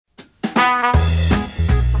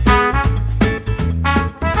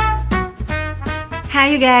Hi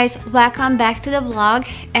you guys, welcome back to the vlog,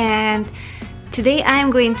 and today I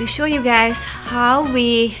am going to show you guys how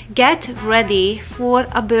we get ready for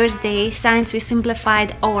a birthday since we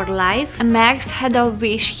simplified our life. Max had a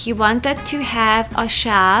wish. He wanted to have a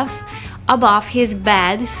shelf above his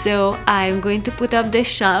bed, so I'm going to put up this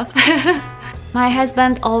shelf. My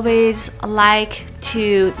husband always like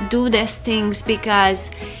to do these things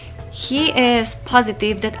because he is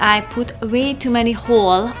positive that I put way too many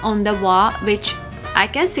holes on the wall, which I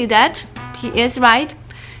can see that he is right.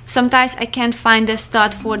 Sometimes I can't find the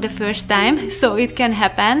stud for the first time, so it can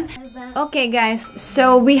happen. Okay guys,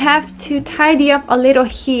 so we have to tidy up a little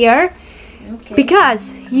here,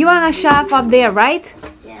 because you want a shelf up there, right?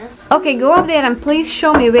 Yes. Okay, go up there and please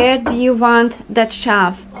show me where do you want that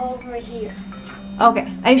shelf. Over here. Okay,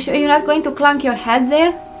 are you sure you're not going to clunk your head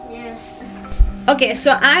there? Yes. Okay,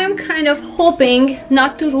 so I am kind of hoping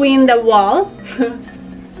not to ruin the wall.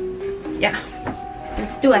 Yeah,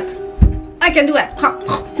 let's do it. I can do it.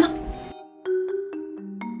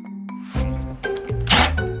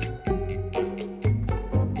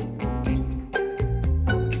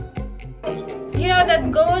 You know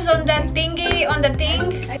that goes on that thingy on the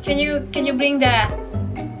thing. Can you bring that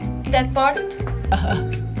part?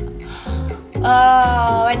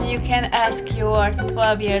 Oh, and you can ask your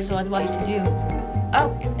 12 years old what to do.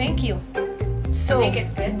 Oh, thank you. So,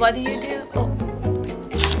 what do you do? Oh.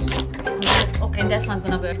 Okay, that's not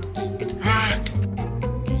gonna work.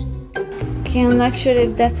 Okay, I'm not sure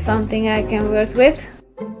if that's something I can work with.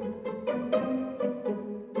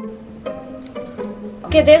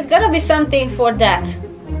 Okay, there's gotta be something for that.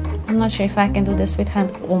 I'm not sure if I can do this with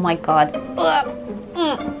hand. Oh my god.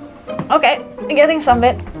 Okay, getting some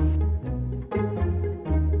bit.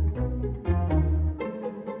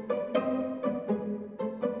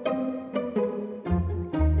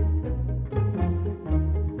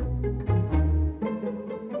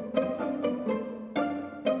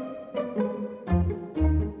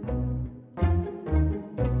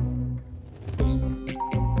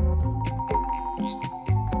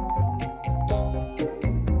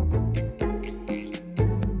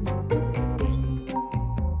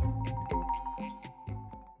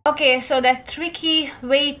 Okay, so the tricky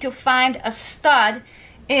way to find a stud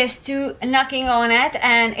is to knocking on it,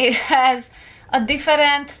 and it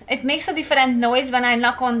makes a different noise when I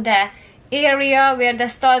knock on the area where the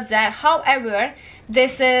studs are. However,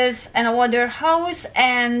 this is an older house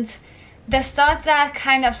and the studs are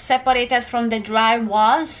kind of separated from the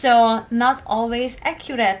drywall, so not always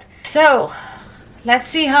accurate. So let's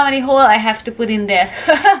see how many holes I have to put in there.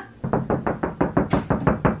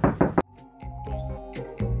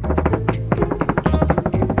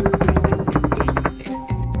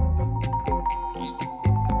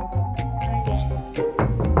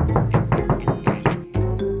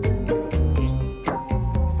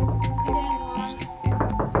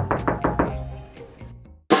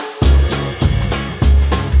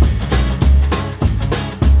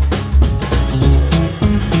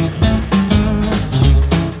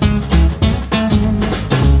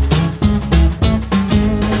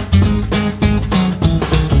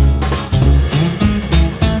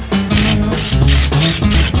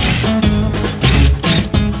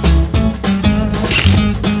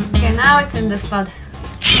 The stud.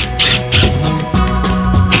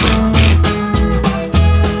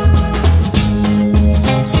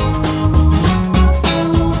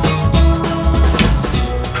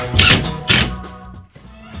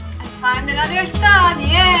 I found another stud,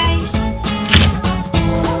 yay!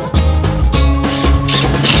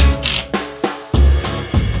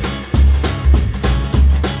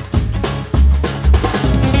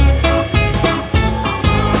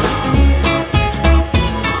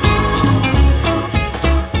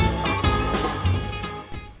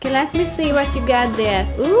 Let me see what you got there.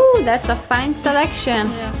 Ooh, that's a fine selection.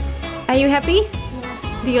 Yeah. Are you happy? Yes.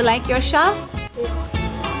 Do you like your shelf? Yes.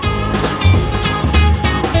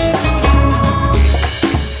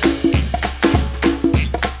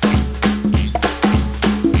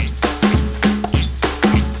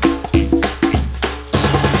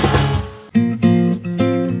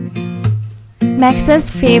 Max's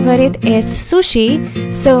favorite is sushi,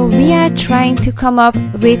 so we are trying to come up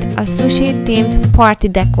with a sushi themed party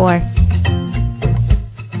decor.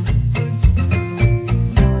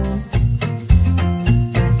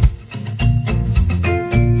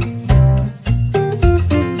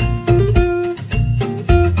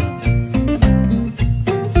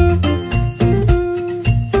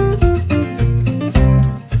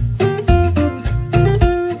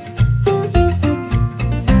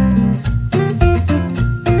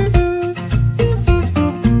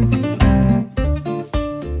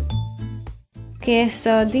 Okay,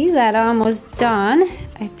 so these are almost done.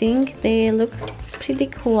 I think they look pretty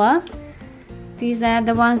cool. These are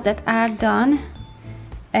the ones that are done,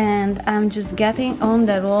 and I'm just getting on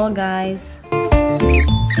the roll, guys.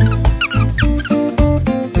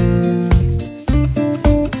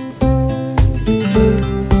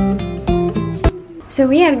 So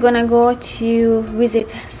we are gonna go to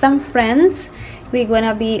visit some friends. We're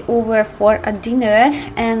gonna be over for a dinner,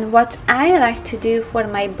 and what I like to do for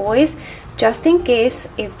my boys, just in case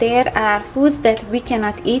if there are foods that we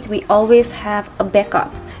cannot eat, we always have a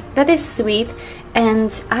backup. That is sweet, and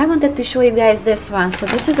I wanted to show you guys this one. So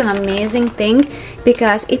this is an amazing thing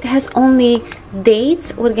because it has only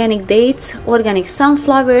dates, organic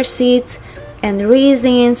sunflower seeds, and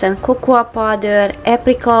raisins, and cocoa powder,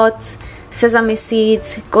 apricots, sesame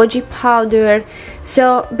seeds, goji powder.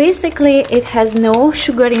 So basically it has no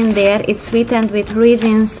sugar in there. It's sweetened with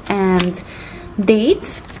raisins and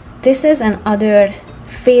dates. This is another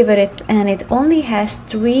favorite, and it only has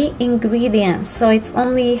 3 ingredients. So it's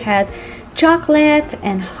only had chocolate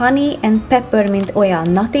and honey and peppermint oil,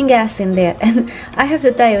 nothing else in there. And I have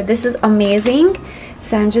to tell you, this is amazing.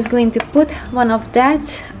 So I'm just going to put one of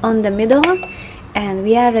that on the middle, and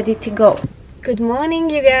we are ready to go. Good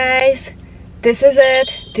morning, you guys. This is it.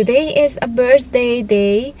 Today is a birthday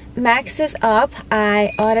day. Max is up.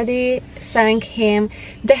 I already sang him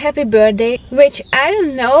the happy birthday, which I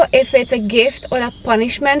don't know if it's a gift or a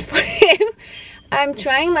punishment for him. I'm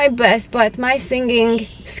trying my best, but my singing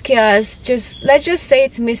skills, let's just say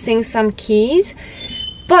it's missing some keys.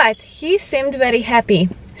 But he seemed very happy.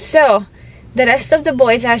 So the rest of the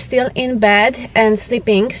boys are still in bed and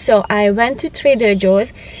sleeping. So I went to Trader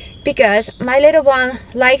Joe's because my little one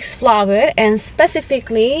likes flour, and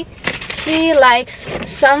specifically he likes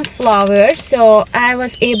sunflower. So I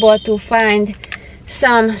was able to find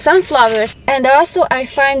some sunflowers, and also I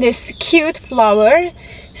find this cute flower.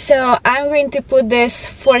 So I'm going to put this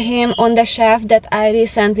for him on the shelf that I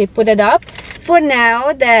recently put it up. For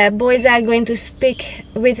now, the boys are going to speak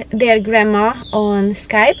with their grandma on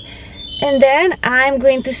Skype, and then I'm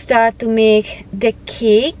going to start to make the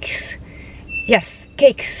cakes. Yes,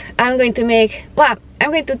 cakes. I'm going to make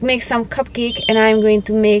some cupcake, and I'm going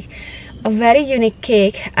to make a very unique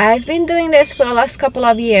cake. I've been doing this for the last couple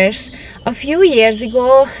of years. A few years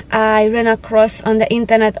ago, I ran across on the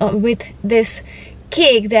internet with this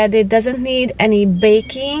cake that it doesn't need any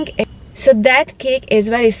baking. So that cake is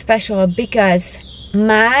very special because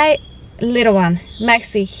my little one,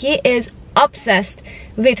 Maxie, he is obsessed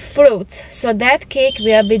with fruit. So that cake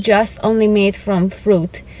will be just only made from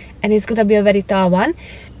fruit, and it's gonna be a very tall one.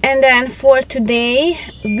 And then for today,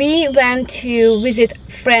 we went to visit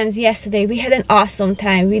friends yesterday. We had an awesome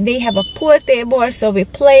time. They have a pool table, so we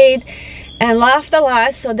played and laughed a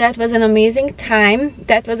lot. So that was an amazing time.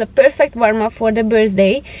 That was a perfect warm-up for the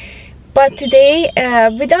birthday. But today,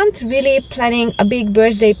 we don't really planning a big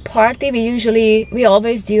birthday party. We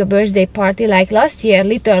always do a birthday party. Like last year,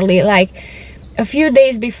 literally like a few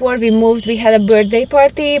days before we moved, we had a birthday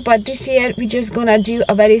party. But this year, we're just gonna do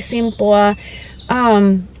a very simple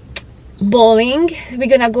bowling. We're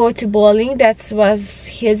gonna go to bowling. That was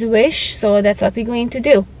his wish, so that's what we're going to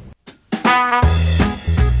do.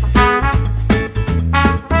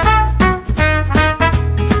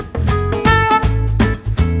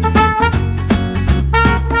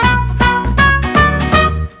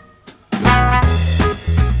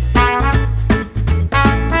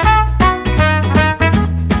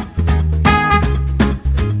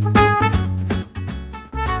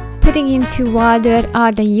 Putting into water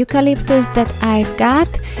are the eucalyptus that I've got,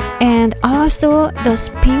 and also those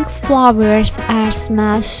pink flowers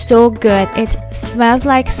smell so good. It smells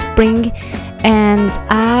like spring, and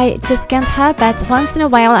I just can't help it. Once in a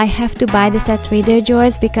while I have to buy this at Trader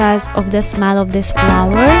Joe's because of the smell of this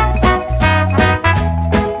flower.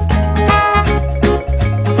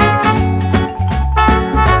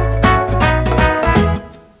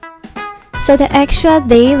 So the actual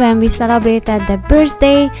day when we celebrated the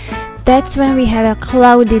birthday, that's when we had a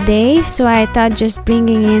cloudy day. So I thought just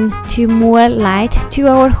bringing in more light to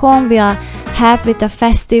our home will help with a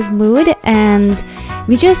festive mood, and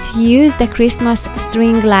we just use the Christmas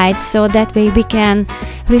string lights so that way we can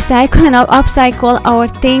recycle and upcycle our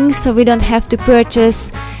things, so we don't have to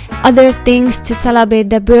purchase other things to celebrate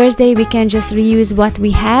the birthday. We can just reuse what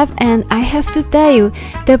we have. And I have to tell you,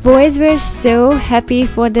 the boys were so happy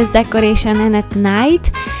for this decoration, and at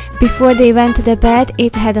night before they went to the bed,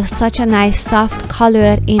 it had such a nice soft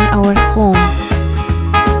color in our home.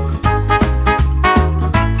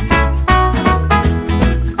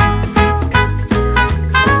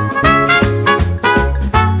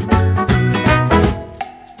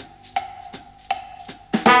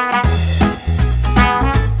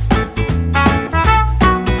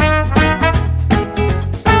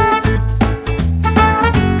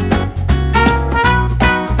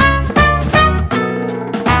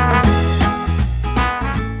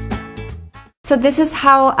 So this is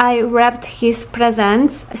how I wrapped his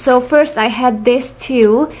presents. So first I had this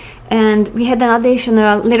too, and we had an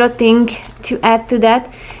additional little thing to add to that,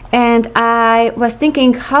 and I was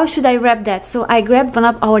thinking, how should I wrap that? So I grabbed one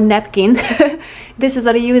of our napkin. This is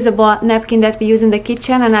a reusable napkin that we use in the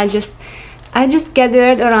kitchen, and I just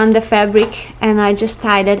gathered around the fabric and I just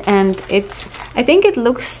tied it, and I think it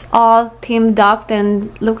looks all teamed up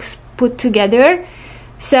and looks put together.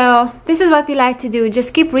 So this is what we like to do,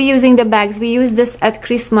 just keep reusing the bags. We use this at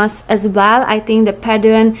Christmas as well. I think the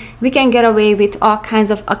pattern, we can get away with all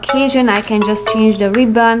kinds of occasion. I can just change the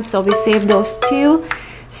ribbon, so we save those too,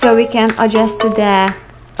 so we can adjust to the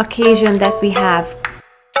occasion that we have.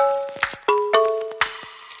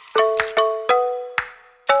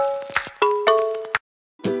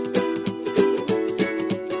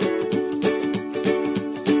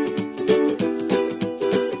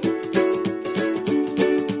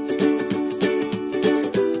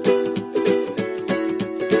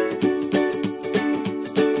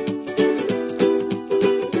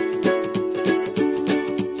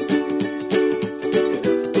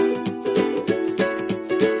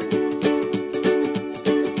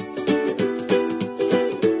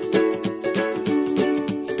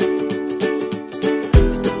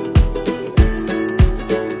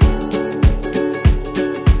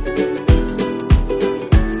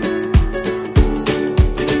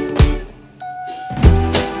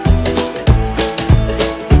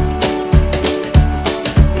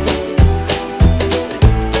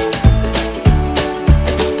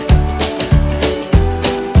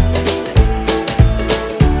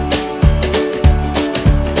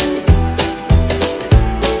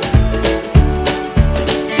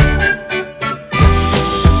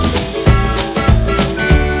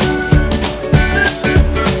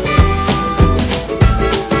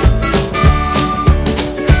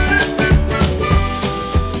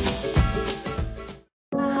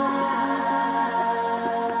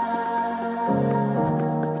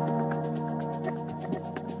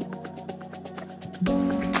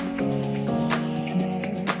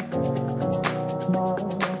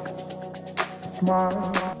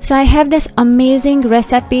 So I have this amazing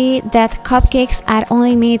recipe that cupcakes are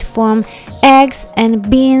only made from eggs and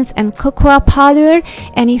beans and cocoa powder,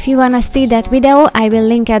 and if you wanna see that video, I will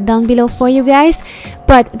link it down below for you guys.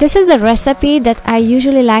 But this is the recipe that I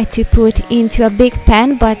usually like to put into a big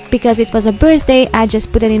pan, but because it was a birthday, I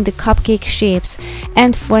just put it in the cupcake shapes.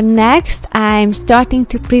 And for next, I'm starting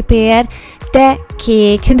to prepare the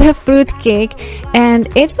cake, the fruit cake, and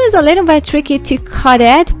it was a little bit tricky to cut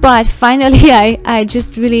it, but finally I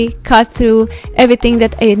just really cut through everything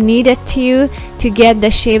that I needed to get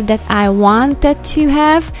the shape that I wanted to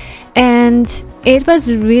have, and it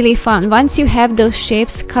was really fun. Once you have those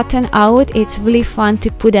shapes cut out, it's really fun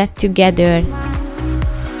to put that together.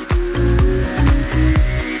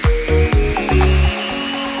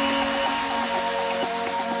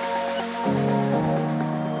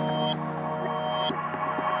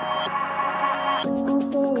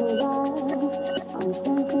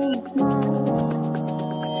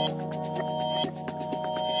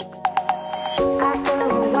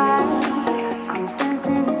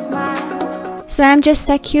 So I'm just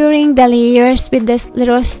securing the layers with this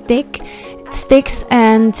little sticks,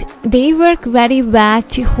 and they work very well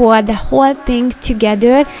to hold the whole thing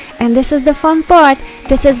together. And this is the fun part.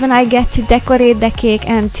 This is when I get to decorate the cake,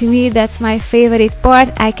 and to me that's my favorite part.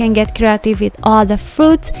 I can get creative with all the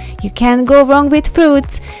fruits. You can't go wrong with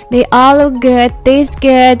fruits. They all look good, taste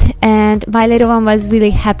good, and my little one was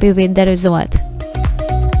really happy with the result.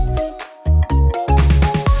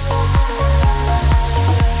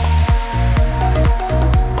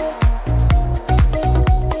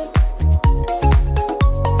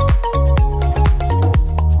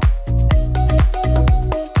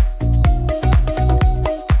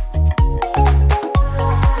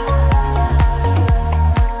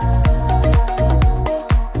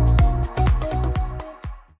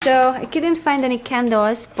 So I couldn't find any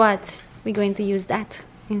candles, but we're going to use that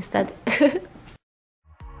instead.